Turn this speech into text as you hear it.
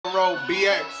Road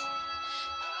BX.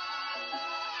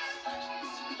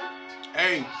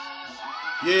 Hey,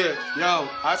 yeah, yo,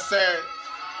 I said,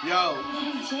 yo,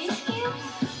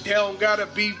 they don't gotta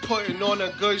be putting on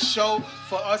a good show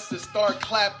for us to start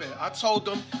clapping. I told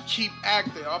them, keep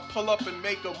acting. I'll pull up and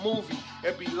make a movie.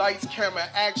 It be lights, camera,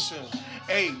 action.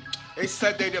 Hey, they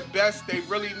said they the best, they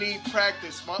really need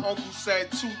practice. My uncle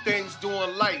said 2 things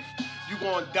doing life. You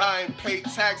gonna die and pay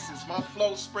taxes. My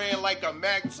flow spraying like a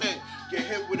Mac 10. Get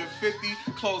hit with a 50,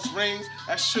 close range,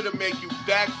 that should've make you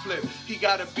backflip. He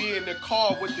gotta be in the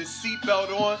car with the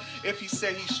seatbelt on if he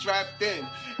said he's strapped in.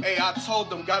 Hey, I told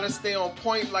them, gotta stay on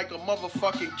point like a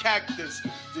motherfucking cactus.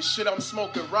 The shit I'm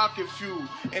smoking rocket fuel,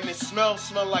 and the smell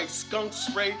like skunk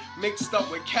spray mixed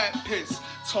up with cat piss.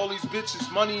 Told these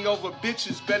bitches, money over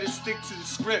bitches, better stick to the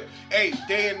script. Hey,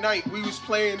 day and night, we was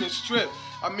playing the strip.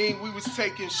 I mean, we was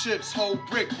taking shifts, whole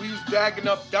brick. We was bagging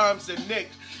up dimes and nick.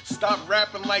 Stop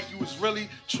rapping like you was really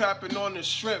trapping on the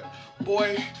strip.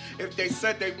 Boy, if they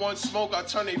said they want smoke, I'll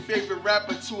turn their favorite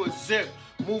rapper to a zip.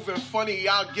 Moving funny,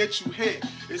 I'll get you hit.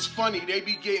 It's funny, they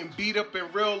be getting beat up in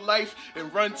real life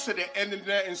and run to the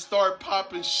internet and start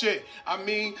popping shit. I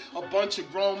mean, a bunch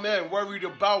of grown men worried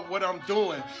about what I'm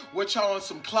doing. What y'all on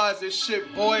some closet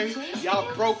shit, boy?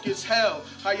 Y'all broke as hell.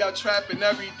 How y'all trapping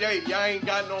every day? Y'all ain't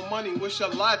got no money. What's your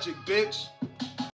logic, bitch?